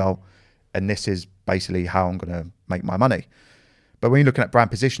this result, and this is basically how I'm going to make my money. But when you're looking at brand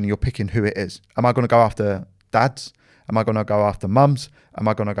positioning, you're picking who it is. Am I going to go after dads? Am I going to go after mums? Am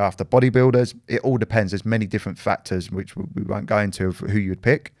I going to go after bodybuilders? It all depends. There's many different factors, which we won't go into, of who you'd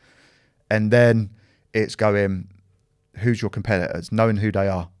pick. And then it's going, who's your competitors? Knowing who they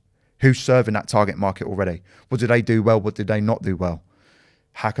are. Who's serving that target market already? What do they do well? What did they not do well?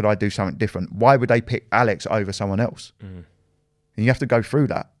 How could I do something different? Why would they pick Alex over someone else? And you have to go through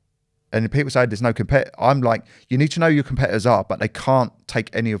that. And people say there's no competitor. I'm like, you need to know who your competitors are, but they can't take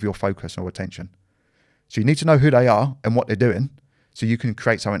any of your focus or attention. So you need to know who they are and what they're doing so you can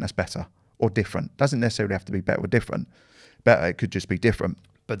create something that's better or different. Doesn't necessarily have to be better or different. Better, it could just be different.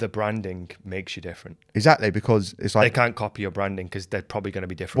 But the branding makes you different. Exactly, because it's like... They can't copy your branding because they're probably going to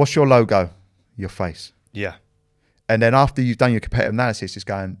be different. What's your logo? Your face. Yeah. And then after you've done your competitive analysis, it's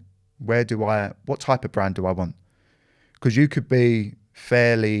going, what type of brand do I want? Because you could be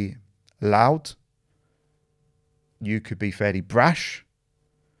fairly loud. You could be fairly brash.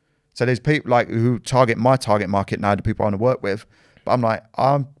 So there's people like who target my target market now, the people I want to work with. But I'm like,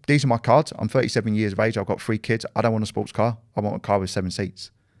 these are my cards. I'm 37 years of age. I've got 3 kids. I don't want a sports car. I want a car with 7 seats.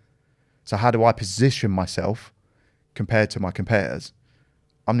 So how do I position myself compared to my competitors?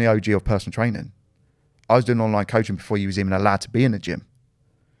 I'm the OG of personal training. I was doing online coaching before you was even allowed to be in the gym.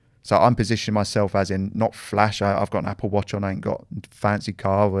 So I'm positioning myself as in not flash. I've got an Apple Watch on. I ain't got a fancy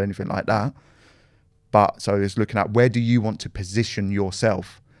car or anything like that. But so it's looking at where do you want to position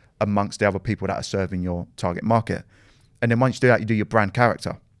yourself amongst the other people that are serving your target market. And then once you do that, you do your brand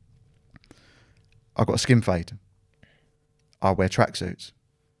character. I've got a skin fade. I wear tracksuits.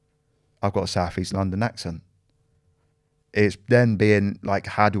 I've got a South East London accent. It's then being like,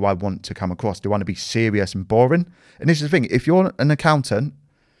 how do I want to come across? Do I want to be serious and boring? And this is the thing, if you're an accountant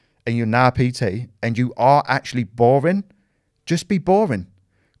and you're now a PT and you are actually boring, just be boring.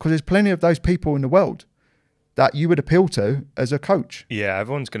 Because there's plenty of those people in the world that you would appeal to as a coach. Yeah,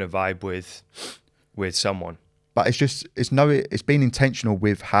 everyone's going to vibe with someone. But it's being intentional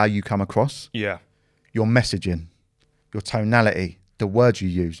with how you come across. Yeah. Your messaging, your tonality, the words you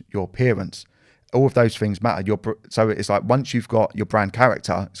use, your appearance. All of those things matter. So it's like once you've got your brand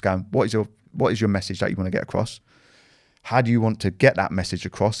character, it's going, what is your message that you want to get across? How do you want to get that message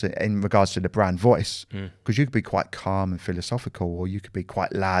across in regards to the brand voice? Because you could be quite calm and philosophical, or you could be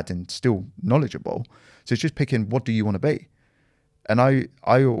quite loud and still knowledgeable. So it's just picking, what do you want to be? And I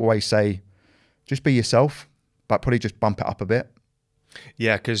always say, just be yourself, but probably just bump it up a bit.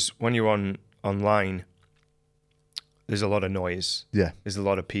 Yeah, because when you're online, there's a lot of noise. Yeah. There's a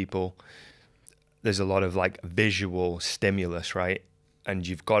lot of people. There's a lot of like visual stimulus, right? And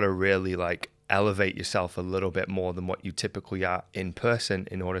you've got to really like elevate yourself a little bit more than what you typically are in person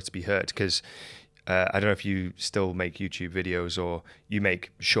in order to be heard. Because I don't know if you still make YouTube videos or you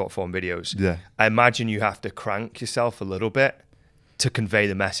make short form videos. Yeah. I imagine you have to crank yourself a little bit to convey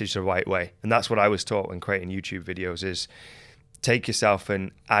the message the right way. And that's what I was taught when creating YouTube videos is take yourself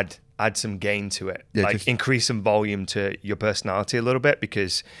and add some gain to it. Yeah, like increase some volume to your personality a little bit,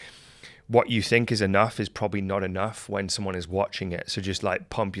 because what you think is enough is probably not enough when someone is watching it. So just like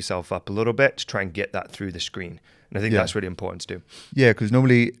pump yourself up a little bit to try and get that through the screen. And I think that's really important to do. Yeah, because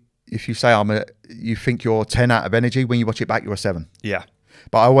normally if you say you think you're 10 out of energy, when you watch it back, you're a 7. Yeah.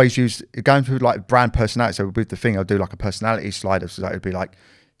 But I always use, going through like brand personality. So with the thing, I'll do like a personality slider. So that would be like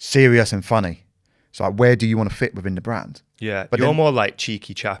serious and funny. So like, where do you want to fit within the brand? Yeah. But you're more like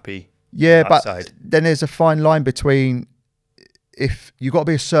cheeky chappy. Yeah. But then there's a fine line between, if you got to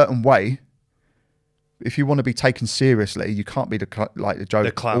be a certain way, if you want to be taken seriously, you can't be the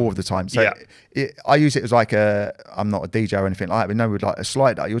joke all of the time. So I use it as like I'm not a DJ or anything like that, but no, with like a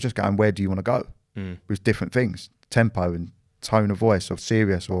slider, you're just going, where do you want to go with different things, tempo and tone of voice, or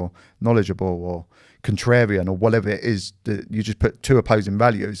serious or knowledgeable or contrarian or whatever it is. That you just put two opposing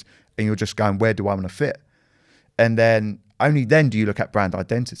values and you're just going, where do I want to fit? And then only then do you look at brand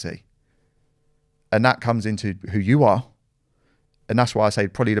identity, and that comes into who you are. And that's why I say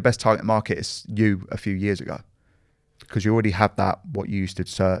probably the best target market is you a few years ago, because you already have that, what you used to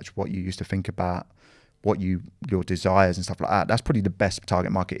search, what you used to think about, your desires and stuff like that. That's probably the best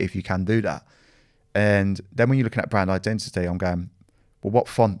target market if you can do that. And then when you're looking at brand identity, I'm going, well, what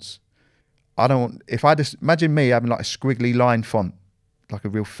fonts? If I just imagine me having like a squiggly line font, like a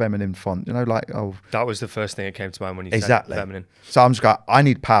real feminine font, you know, like, oh. That was the first thing that came to mind when you said feminine. So I'm just going, I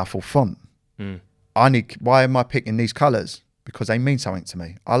need powerful font. Why am I picking these colors? Because they mean something to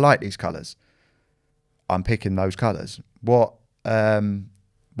me. I like these colours. I'm picking those colours. Why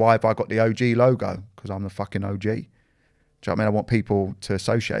have I got the OG logo? Because I'm the fucking OG. Do you know what I mean? I want people to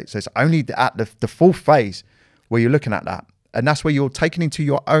associate. So it's only at the full phase where you're looking at that. And that's where you're taking into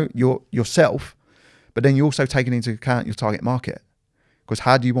yourself, but then you're also taking into account your target market. Because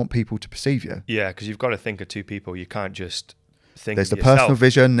how do you want people to perceive you? Yeah, because you've got to think of two people. You can't just think There's of the personal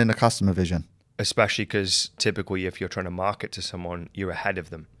vision and the customer vision. Especially because typically if you're trying to market to someone, you're ahead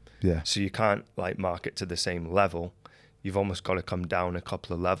of them. Yeah. So you can't like market to the same level. You've almost got to come down a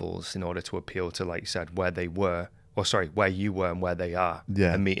couple of levels in order to appeal to, like you said, where you were and where they are.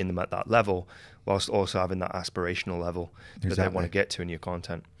 Yeah. And meeting them at that level, whilst also having that aspirational level that they want to get to in your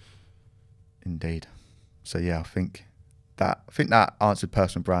content. Indeed. So yeah, I think that answered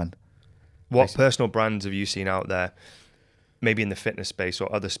personal brand. What personal brands have you seen out there, maybe in the fitness space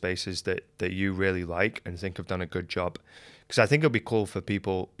or other spaces that you really like and think have done a good job? Because I think it'll be cool for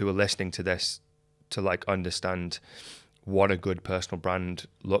people who are listening to this to like understand what a good personal brand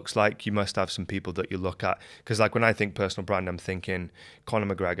looks like. You must have some people that you look at, because like when I think personal brand, I'm thinking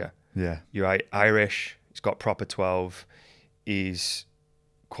Conor McGregor. Yeah. You're right, Irish, he's got proper 12, he's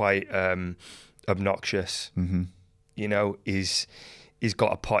quite obnoxious. You know, he's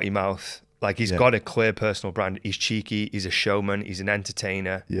got a potty mouth. Like he's got a clear personal brand. He's cheeky. He's a showman. He's an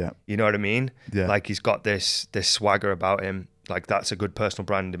entertainer. Yeah. You know what I mean? Yeah. Like he's got this swagger about him. Like that's a good personal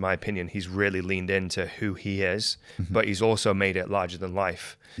brand in my opinion. He's really leaned into who he is, but he's also made it larger than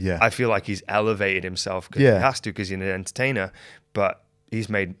life. Yeah. I feel like he's elevated himself because he has to, because he's an entertainer, but he's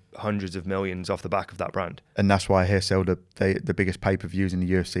made hundreds of millions off the back of that brand. And that's why I hear sell the biggest pay-per-views in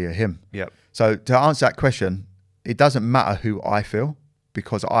the UFC are him. Yep. So to answer that question, it doesn't matter who I feel,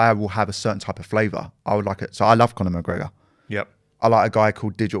 because I will have a certain type of flavour. I would like it. So I love Conor McGregor. Yep. I like a guy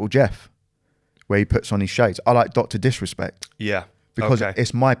called Digital Jeff, where he puts on his shades. I like Dr. Disrespect. Yeah. because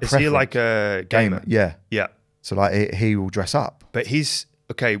it's my preference. Is he like a gamer? Yeah. Yeah. So like he will dress up. But he's,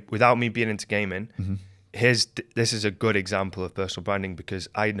 okay, without me being into gaming, this is a good example of personal branding because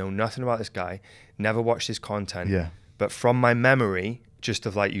I know nothing about this guy, never watched his content. Yeah. But from my memory, just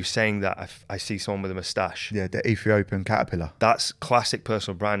of like you saying that, I see someone with a mustache. Yeah, the Ethiopian caterpillar. That's classic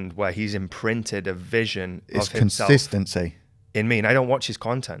personal brand where he's imprinted a vision of himself. Consistency. In me. And I don't watch his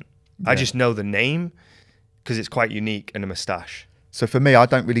content. Yeah. I just know the name because it's quite unique and a mustache. So for me, I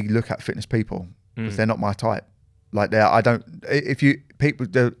don't really look at fitness people because they're not my type. Like the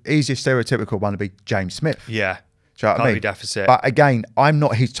easiest stereotypical one would be James Smith. Yeah. Do you know what I mean? Deficit. But again, I'm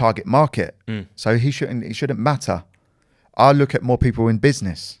not his target market. So it shouldn't matter. I look at more people in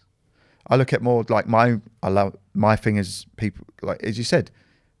business. I look at more like my thing is people, like, as you said,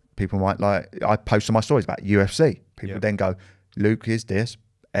 people might like, I post on my stories about UFC. People then go, Luke is this.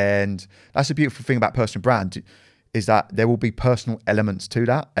 And that's the beautiful thing about personal brand is that there will be personal elements to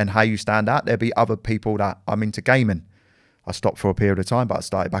that and how you stand out. There'll be other people that I'm into gaming. I stopped for a period of time, but I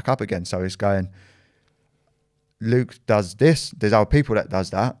started back up again. So it's going, Luke does this. There's other people that does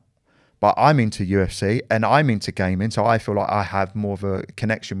that. But I'm into UFC and I'm into gaming. So I feel like I have more of a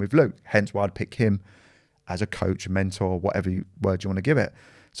connection with Luke. Hence why I'd pick him as a coach, mentor, whatever word you want to give it.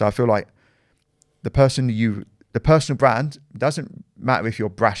 So I feel like the personal brand doesn't matter if you're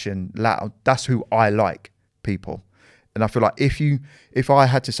brash and loud. That's who I like, people. And I feel like if I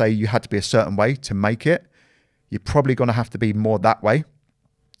had to say you had to be a certain way to make it, you're probably going to have to be more that way.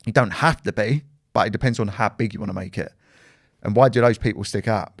 You don't have to be, but it depends on how big you want to make it. And why do those people stick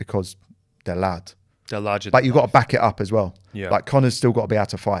out? Because they're loud. They're larger. But you've got to back it up as well. Yeah. Like Conor's still got to be able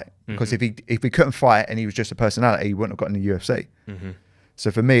to fight. Because if he couldn't fight and he was just a personality, he wouldn't have gotten in the UFC. So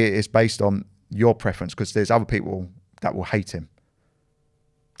for me, it's based on your preference because there's other people that will hate him.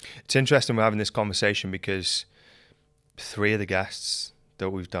 It's interesting we're having this conversation because 3 of the guests that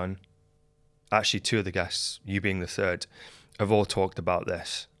we've done, actually 2 of the guests, you being the 3rd, have all talked about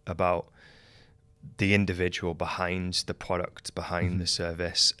this, about the individual behind the product, behind the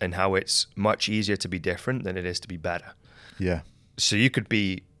service, and how it's much easier to be different than it is to be better. Yeah. So you could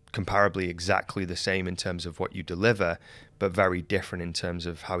be comparably exactly the same in terms of what you deliver, but very different in terms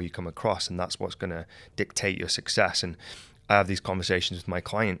of how you come across, and that's what's going to dictate your success. And I have these conversations with my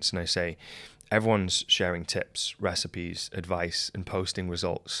clients and I say, everyone's sharing tips, recipes, advice, and posting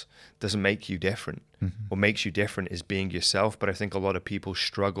results. Doesn't make you different. What makes you different is being yourself. But I think a lot of people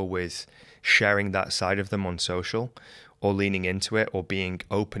struggle with sharing that side of them on social, or leaning into it, or being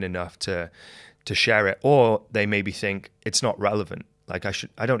open enough to share it. Or they maybe think it's not relevant. Like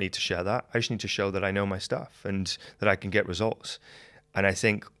I don't need to share that. I just need to show that I know my stuff and that I can get results. And I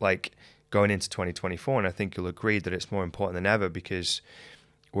think like going into 2024, and I think you'll agree that it's more important than ever because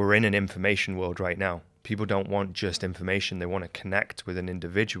we're in an information world right now. People don't want just information. They want to connect with an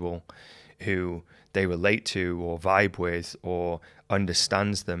individual who they relate to or vibe with or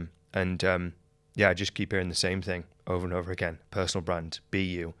understands them. And I just keep hearing the same thing over and over again. Personal brand, be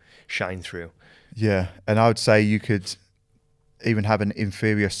you, shine through. Yeah. And I would say you could even have an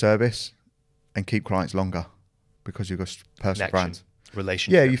inferior service and keep clients longer because you've got personal brands.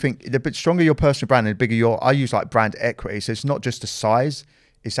 Relationship. Yeah, you think the bit stronger your personal brand and the bigger I use like brand equity. So it's not just the size,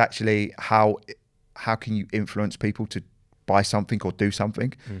 it's actually how can you influence people to buy something or do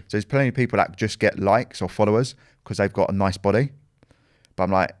something. So there's plenty of people that just get likes or followers because they've got a nice body. But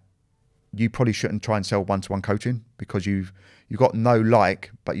I'm like, you probably shouldn't try and sell one-to-one coaching because you've got no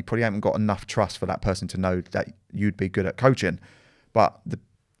like, but you probably haven't got enough trust for that person to know that you'd be good at coaching. But the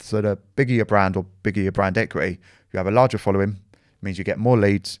bigger your brand or bigger your brand equity, you have a larger following, means you get more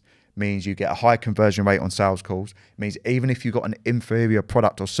leads, means you get a high conversion rate on sales calls, means even if you've got an inferior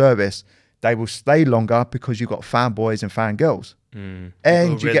product or service, they will stay longer because you've got fanboys and fangirls. And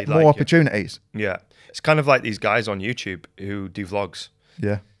you really get more opportunities. Yeah. It's kind of like these guys on YouTube who do vlogs.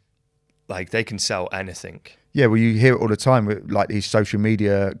 Yeah. Like they can sell anything. Yeah, well, you hear it all the time with like these social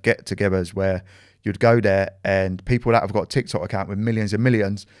media get-togethers where you'd go there and people that have got a TikTok account with millions and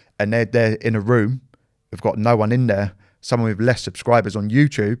millions and they're in a room, they've got no one in there, someone with less subscribers on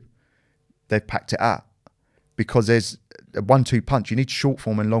YouTube, they've packed it out because there's a 1-2 punch. You need short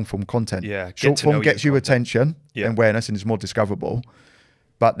form and long form content. Yeah, short form gets you attention and awareness and is more discoverable.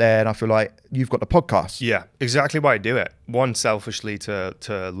 But then I feel like you've got the podcast. Yeah, exactly why I do it. One, selfishly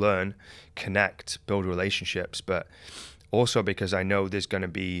to learn, connect, build relationships, but also because I know there's going to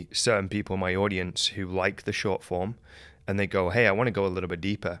be certain people in my audience who like the short form and they go, hey, I want to go a little bit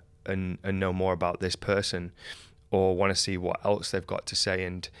deeper and know more about this person or want to see what else they've got to say.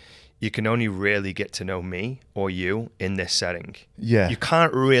 And you can only really get to know me or you in this setting. Yeah. You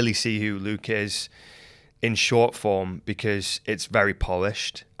can't really see who Luke is in short form because it's very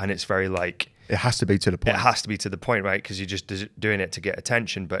polished and it's very like, it has to be to the point. It has to be to the point, right? Because you're just doing it to get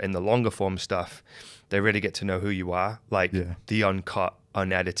attention. But in the longer form stuff, they really get to know who you are, like the uncut,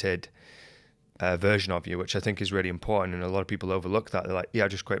 unedited version of you, which I think is really important. And a lot of people overlook that. They're like, yeah, I'll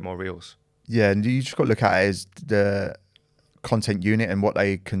just create more reels. Yeah, and you just got to look at it as the content unit and what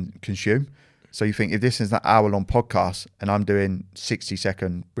they can consume. So you think if this is an hour-long podcast and I'm doing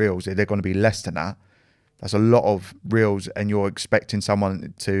 60-second reels, they're going to be less than that. That's a lot of reels, and you're expecting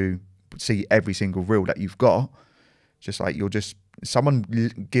someone to see every single reel that you've got. Just like someone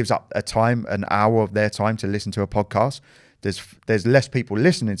gives up an hour of their time to listen to a podcast. There's less people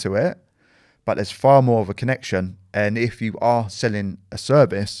listening to it, but there's far more of a connection. And if you are selling a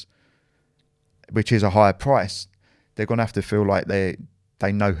service, which is a higher price, they're going to have to feel like they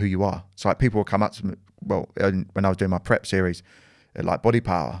know who you are. So like people will come up to me, well, when I was doing my prep series, like Body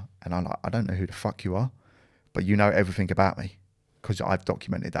Power, and I'm like, I don't know who the fuck you are, but you know everything about me because I've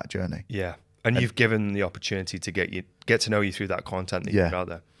documented that journey. Yeah. And you've given the opportunity to get to know you through that content that you put out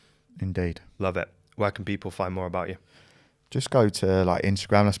there. Indeed. Love it. Where can people find more about you? Just go to like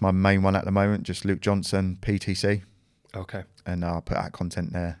Instagram. That's my main one at the moment. Just Luke Johnson PTC. Okay. And I'll put out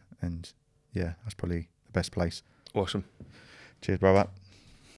content there. And yeah, that's probably the best place. Awesome. Cheers, brother.